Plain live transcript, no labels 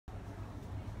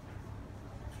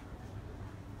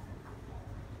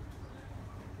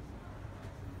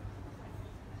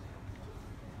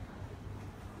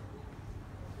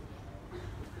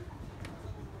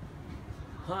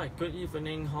Hi, good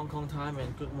evening Hong Kong time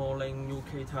and good morning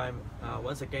UK time.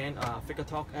 Once again, Figure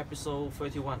Talk episode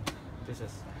 31. This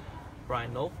is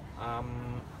Bryan Lo.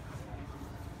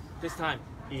 This time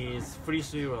is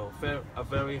threezero, a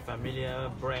very familiar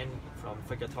brand from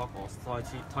Figure Talk or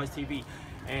TOYSTV.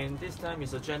 And this time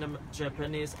is a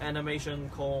Japanese animation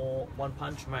called One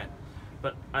Punch Man.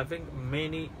 But I think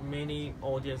many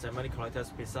audience and many collectors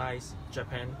besides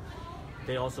Japan,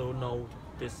 they also know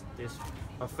this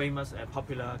famous and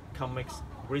popular comics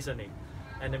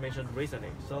animation recently.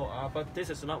 So, but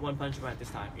this is not One Punch Man this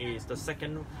time. It is the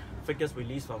second figures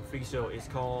released from threezero. It's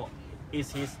called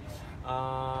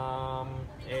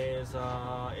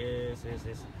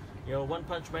One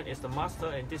Punch Man is the master,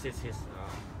 and this is his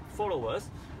followers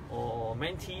or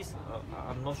mentees.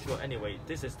 I'm not sure. Anyway,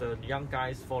 this is the young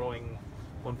guys following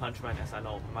One Punch Man, as I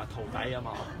know.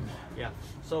 Yeah.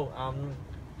 So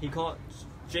he called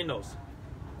Genos.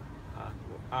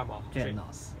 Genos. Okay.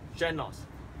 Genos. Genos.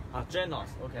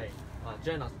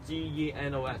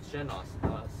 Genos.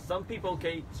 Some people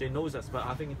say Genos, but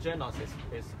I think Genos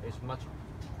is much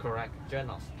correct.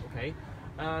 Genos. Okay.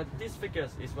 This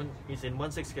figures is in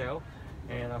 1/6 scale,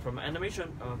 and from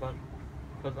animation,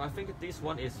 but I think this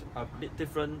one is a bit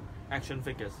different action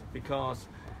figures, because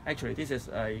actually this is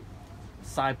a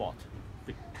cyborg,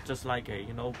 just like a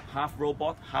half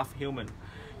robot, half human.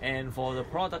 And for the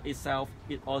product itself,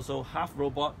 it also half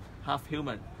robot, half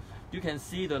human. You can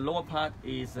see the lower part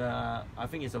is I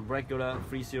think it's a regular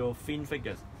threezero thin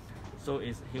figures, so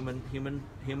it's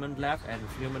human left and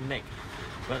human neck.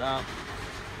 But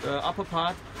the upper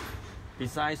part,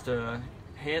 besides the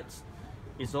heads,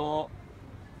 is all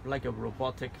like a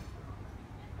robotic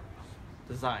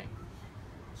design.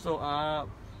 So our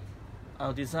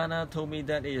designer told me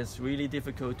that it is really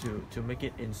difficult to make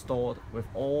it installed with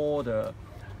all the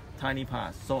tiny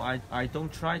parts. So I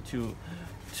don't try to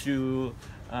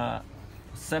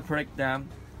separate them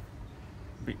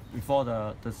before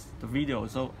the video.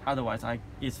 So otherwise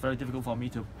it's very difficult for me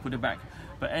to put it back.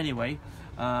 But anyway,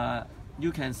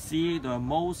 you can see the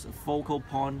most focal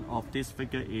point of this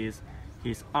figure is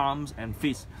his arms and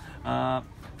fists.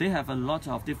 They have a lot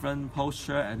of different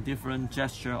posture and different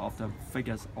gesture of the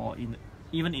figures, or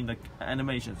even in the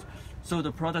animations. So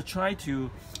the product try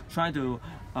to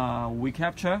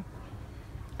recapture,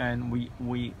 and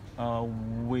we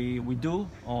do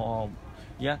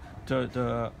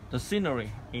the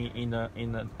scenery in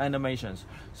the animations.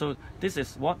 So this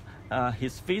is what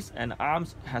his fists and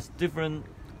arms has different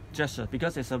gestures,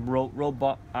 because it's a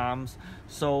robot arms,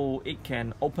 so it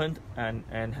can open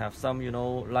and have some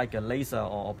like a laser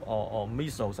or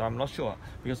missiles. I'm not sure,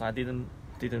 because I didn't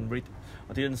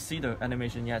see the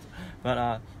animation yet.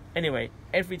 But anyway,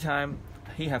 every time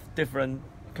he have different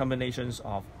combinations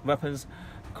of weapons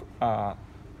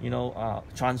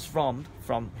transformed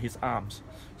from his arms.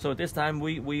 So this time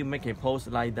we make a pose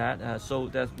like that, so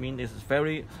that means it's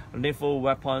very lethal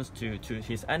weapons to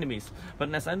his enemies.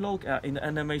 But as I look in the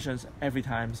animations, every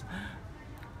time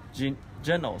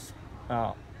Genos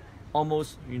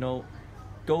almost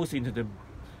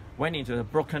went into the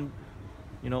broken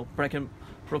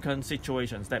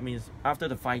situations. That means after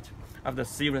the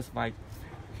serious fight,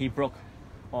 he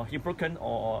broken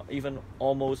or even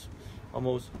almost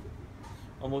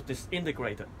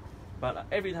disintegrated. But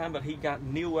every time, he got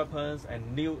new weapons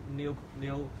and new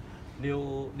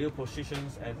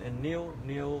positions and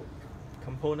new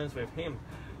components with him.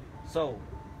 So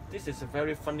this is a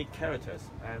very funny characters,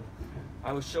 and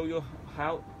I will show you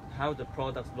how the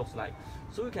product looks like.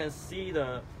 So you can see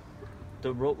the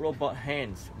robot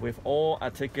hands with all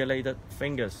articulated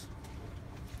fingers.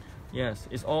 Yes,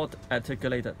 it's all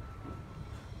articulated.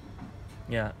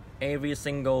 Yeah, every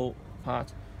single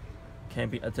part can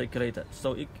be articulated,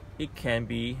 so it can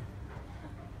be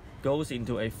goes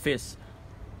into a fist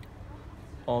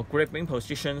or gripping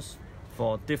positions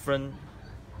for different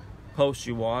pose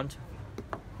you want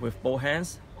with both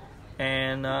hands.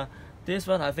 And this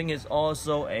one I think is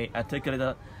also a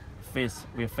articulated fist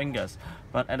with fingers,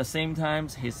 but at the same time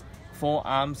his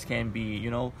forearms can be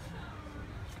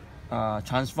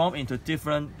transformed into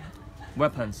different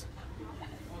weapons.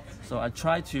 So I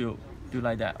try to do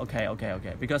like that. Okay,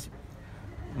 because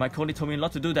my colleague told me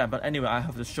not to do that, but anyway, I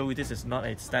have to show you this is not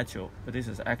a statue, but this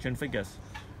is action figures.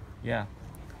 Yeah.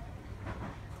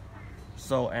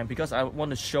 So, and because I want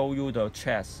to show you the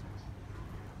chest.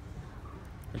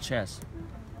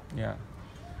 Yeah.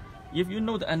 If you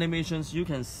know the animations, you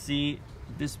can see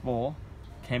this ball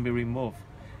can be removed,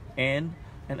 and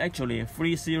actually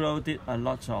threezero did a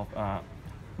lot of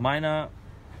minor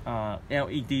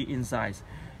LED inside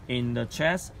in the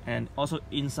chest and also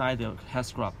inside the head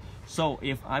scrub. So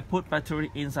if I put battery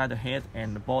inside the head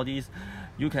and the bodies,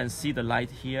 you can see the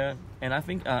light here. And I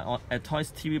think at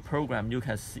TOYSTV program, you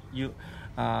can see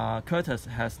Curtis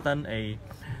has done a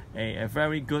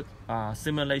very good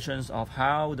simulations of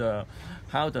how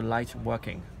the light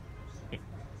working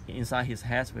inside his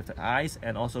head with the eyes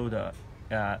and also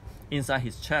the inside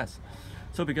his chest.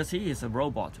 So because he is a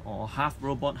robot or half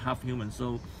robot, half human,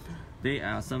 so there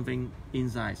are something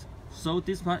inside. So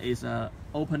this part is a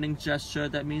opening gesture.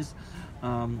 That means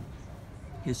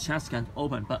his chest can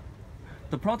open, but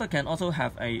the product can also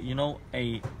have a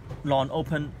a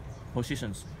non-open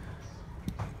positions.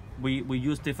 We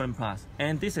use different parts,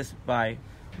 and this is by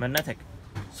magnetic,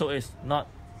 so it's not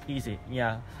easy.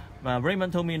 Yeah,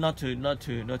 Raymond told me not to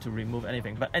remove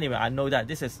anything, but anyway, I know that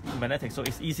this is magnetic, so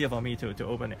it's easier for me to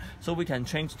open it. So we can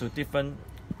change to different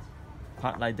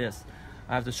part like this.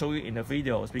 I have to show you in the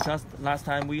videos because last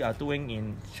time we are doing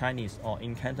in Chinese or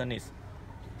in Cantonese.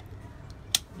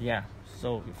 Yeah,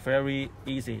 so very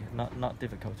easy, not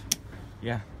difficult.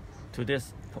 Yeah, to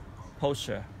this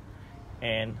posture.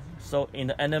 And so in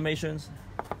the animations,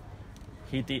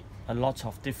 he did a lot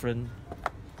of different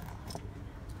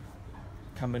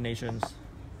combinations.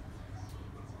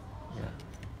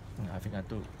 Yeah, I think I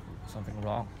do something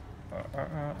wrong.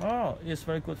 Oh, it's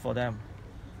very good for them.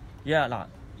 Yeah, nah,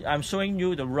 I'm showing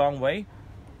you the wrong way.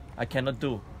 I cannot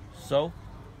do. So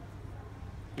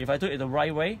if I do it the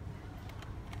right way,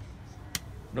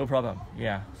 no problem.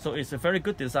 Yeah, so it's a very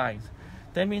good design.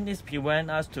 That means this prevents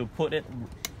us to put it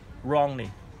wrongly,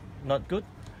 not good,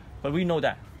 but we know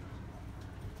that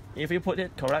if you put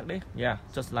it correctly, yeah,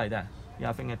 just like that. Yeah,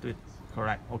 I think I do it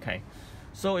correct. Okay,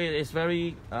 so it is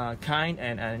very kind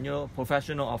and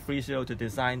professional of threezero to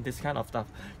design this kind of stuff.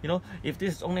 If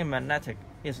this is only magnetic,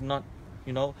 it's not.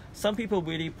 Some people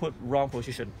really put wrong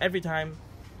position every time.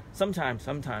 Sometimes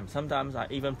I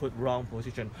even put wrong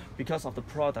position because of the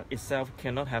product itself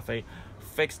cannot have a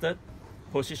fixed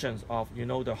positions of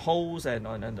the holes and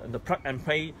the plug and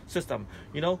play system.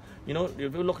 If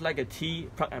you look like a T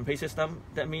plug and play system,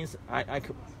 that means I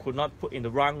could not put in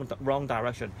the wrong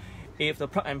direction. If the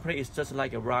plug and play is just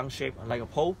like a round shape, like a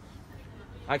pole,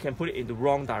 I can put it in the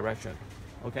wrong direction.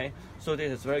 Okay, so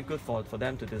this is very good for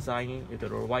them to design it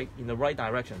in the right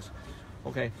directions.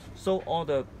 Okay, so all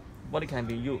the body can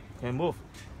move,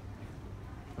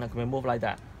 and can move like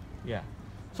that. Yeah,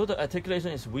 so the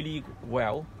articulation is really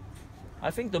well.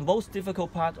 I think the most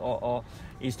difficult part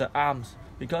is the arms,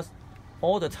 because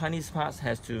all the tiny parts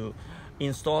has to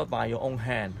install by your own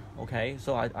hand. Okay,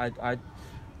 so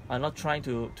I'm not trying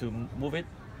to move it,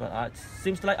 but it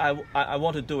seems like I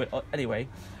want to do it anyway.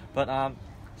 But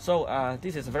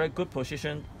this is a very good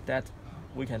position that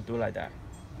we can do like that.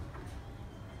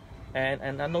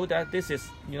 And I know that this is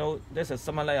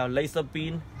something like a laser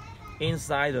beam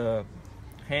inside the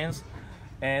hands.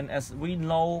 And as we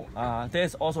know,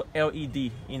 there's also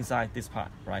LED inside this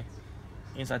part, right?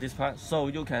 Inside this part, so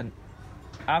you can,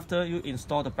 after you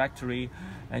install the battery,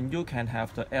 and you can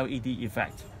have the LED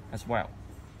effect as well,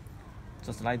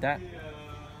 just like that.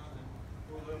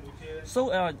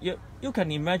 So you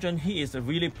can imagine he is a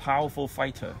really powerful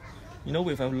fighter,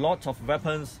 with a lot of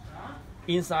weapons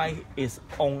inside his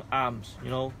own arms.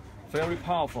 Very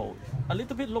powerful. A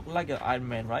little bit look like an Iron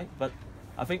Man, right? But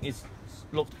I think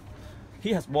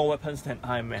he has more weapons than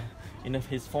Iron Man. In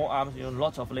his forearms,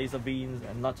 lots of laser beams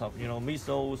and lots of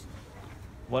missiles,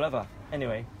 whatever.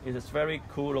 Anyway, it is very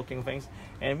cool looking things.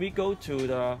 And we go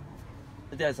to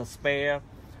there's a spare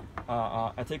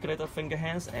articulated finger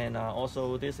hands, and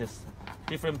also this is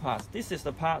different parts. This is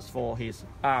the parts for his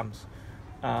arms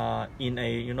in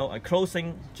a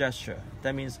closing gesture.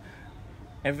 That means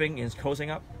everything is closing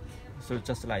up. So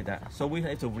just like that. So we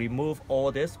have to remove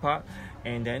all this part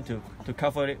and then to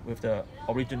cover it with the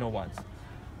original ones.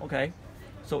 Okay,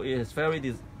 so it is very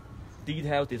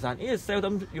detailed design. It is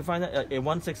seldom you find a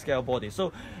 1/6 scale body.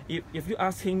 So if you're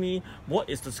asking me what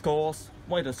is the scores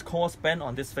spent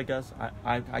on these figures,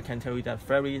 I can tell you that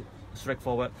very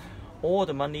straightforward. All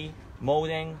the money,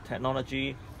 molding,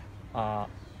 technology,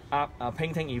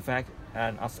 painting effect,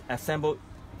 and assembled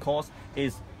cost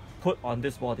is put on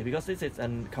this body, because this is a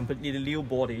completely new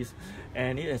bodies,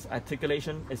 and it is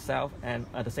articulation itself, and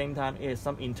at the same time it is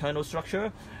some internal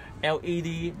structure,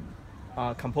 LED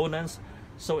components,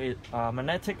 so it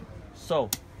magnetic. So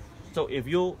if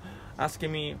you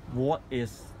asking me what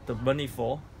is the money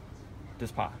for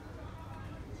this part,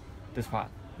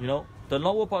 the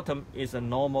lower bottom is a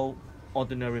normal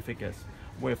ordinary figures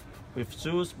with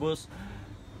shoes, boots,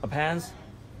 pants,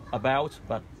 a belt,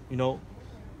 but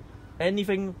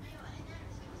anything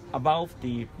above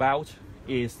the belt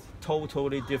is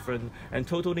totally different and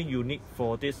totally unique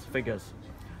for these figures.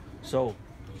 So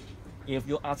if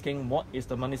you're asking what is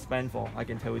the money spent for, I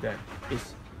can tell you that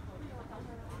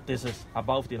this is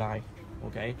above the line.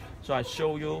 Okay, so I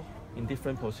show you in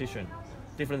different position,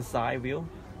 different side view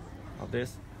of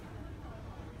this.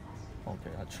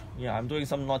 Okay, yeah, I'm doing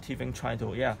some naughty thing trying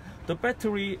to, yeah. The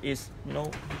battery is, you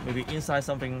know, maybe inside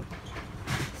something,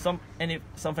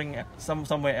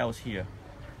 somewhere else here.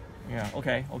 Yeah,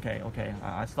 okay.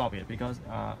 I stop it because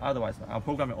otherwise our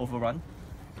program will overrun.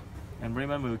 And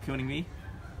Raymond will killing me.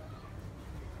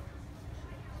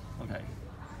 Okay.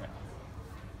 Yeah.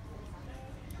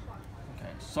 Okay.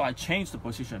 So I changed the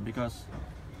position because,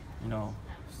 you know,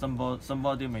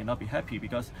 somebody may not be happy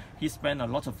because he spent a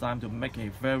lot of time to make a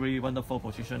very wonderful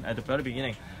position at the very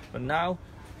beginning, but now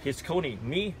he's scolding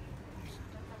me.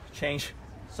 Change.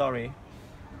 Sorry.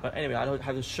 But anyway, I don't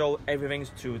have to show everything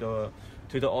to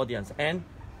the audience. And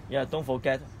yeah, don't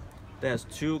forget, there's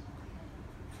 2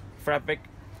 fabric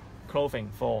clothing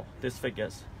for these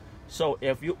figures. So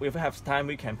if you have time,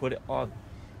 we can put it on.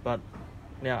 But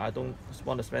yeah, I don't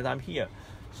want to spend time here.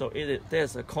 So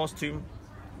there's a costume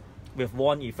with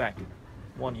one effect,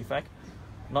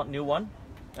 not new one.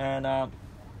 And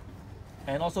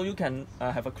also you can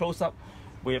have a close-up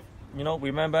with, you know,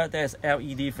 remember there's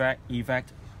LED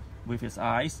effect with his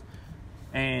eyes,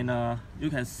 and you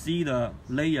can see the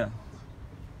layer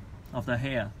of the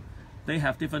hair. They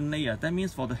have different layer. That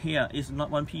means for the hair, it's not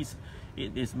one piece.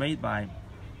 It is made by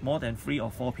more than 3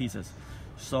 or 4 pieces.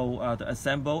 So the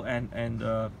assemble and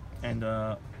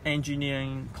the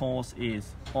engineering cost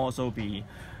is also be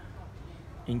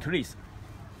increased.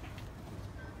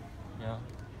 Yeah.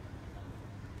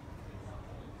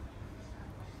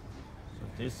 So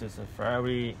this is a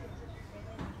very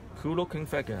cool looking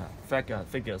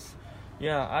figures.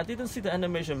 Yeah, I didn't see the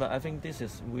animation, but I think this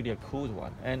is really a cool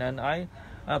one. And I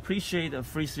appreciate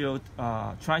threezero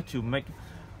try to make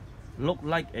look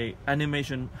like a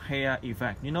animation hair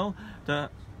effect. You know, the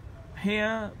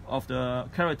hair of the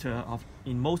character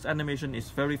in most animation is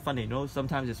very funny. You know,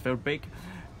 sometimes it's very big,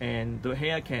 and the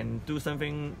hair can do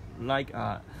something like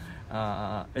a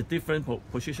different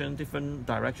position, different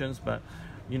directions. But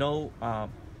you know,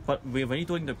 but when you're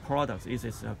doing the products, it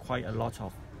is quite a lot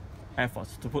of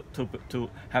efforts to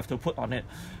have to put on it.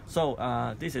 So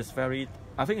this is very,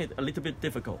 I think it's a little bit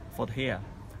difficult for the hair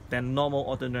than normal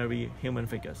ordinary human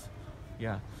figures.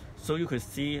 Yeah, so you could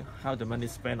see how the money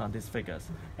is spent on these figures,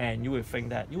 and you will think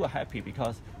that you are happy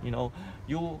because, you know,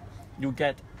 you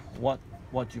get what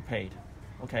you paid.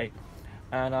 Okay,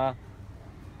 and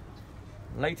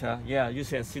later, yeah, you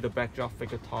can see the backdrop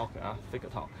figure talk,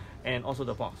 and also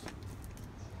the box.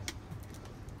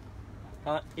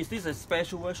 Is this a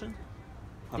special version?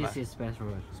 This is special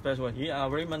version. Special version. Yeah,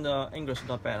 Raymond English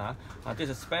not bad. This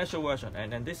is special version,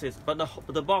 and this is, but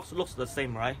the box looks the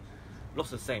same, right?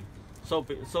 Looks the same. So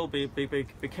be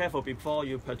careful before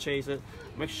you purchase it.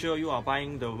 Make sure you are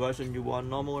buying the version you want,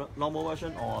 normal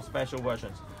version or special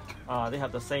versions. They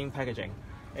have the same packaging.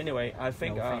 Anyway, I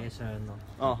think.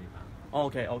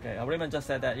 Okay. Raymond just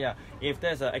said that. Yeah, if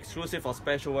there's an exclusive or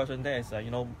special version, there's a,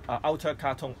 you know, outer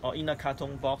carton or inner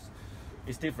carton box.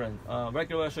 It's different.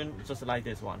 Regular version just like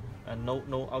this one, and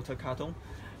no outer carton.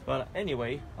 But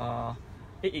anyway,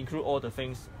 it includes all the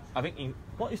things. I think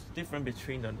what is different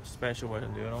between the special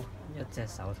version? Do you know? 一隻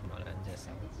手同埋兩隻手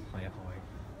可以開。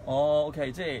哦 ，OK，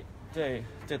 即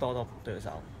係多對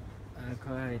手。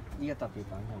佢係呢個特別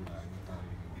版係2對。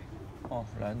哦，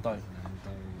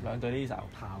兩對呢手。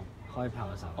開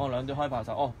炮手。哦，兩對開炮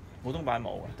手。哦，普通版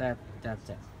冇嘅。得一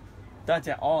隻。得一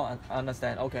隻。哦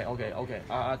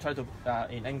 ，understand。OK。I try to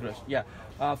in English. Yeah.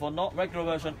 For not regular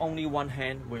version, only one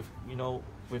hand with, you know,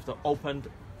 with the opened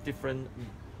different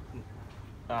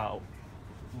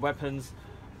weapons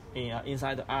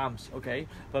inside the arms. Okay.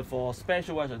 But for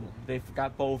special version, they've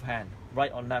got both hands,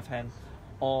 right or left hand.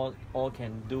 All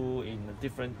can do in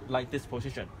different, like this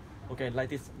position. Okay, like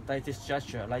this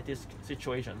gesture, like this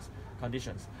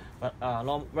conditions. But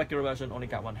regular version only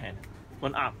got one hand,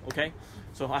 one arm. Okay,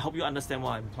 so I hope you understand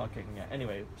what I'm talking. Yeah.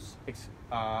 Anyway,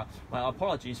 my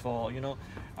apologies for, you know,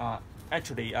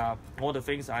 actually all the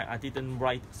things I didn't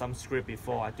write some script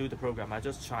before I do the program. I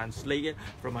just translate it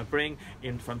from my brain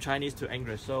from Chinese to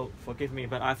English. So forgive me,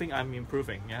 but I think I'm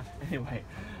improving. Yeah. Anyway,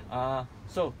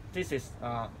 so this is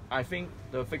I think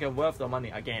the figure worth the money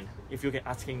again. If you get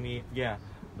asking me, yeah.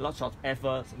 Lots of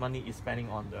effort, money is spending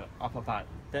on the upper part.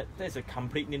 That's a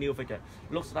completely new figure.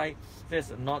 Looks like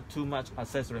there's not too much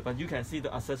accessory, but you can see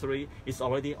the accessory is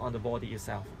already on the body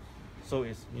itself. so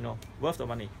it's worth the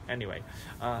money. Anyway,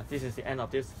 this is the end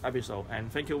of this episode,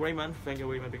 and thank you Raymond,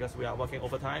 because we are working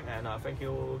overtime, and thank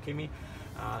you Kimmy.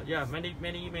 Yeah,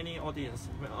 many audience,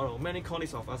 many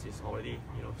colleagues of us is already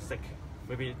sick.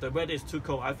 Maybe the weather is too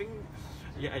cold. I think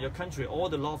at your country, all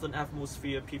the northern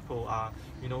atmosphere people are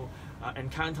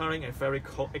encountering a very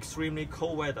cold, extremely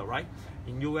cold weather, right?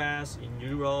 In US, in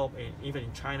Europe, even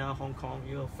in China, Hong Kong,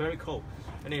 very cold.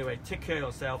 Anyway, take care of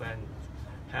yourself and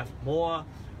have more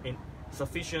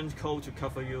sufficient coat to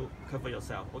cover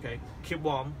yourself. Okay, keep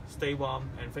warm, stay warm,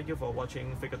 and thank you for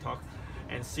watching Figure Talk,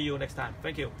 and see you next time.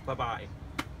 Thank you. Bye bye.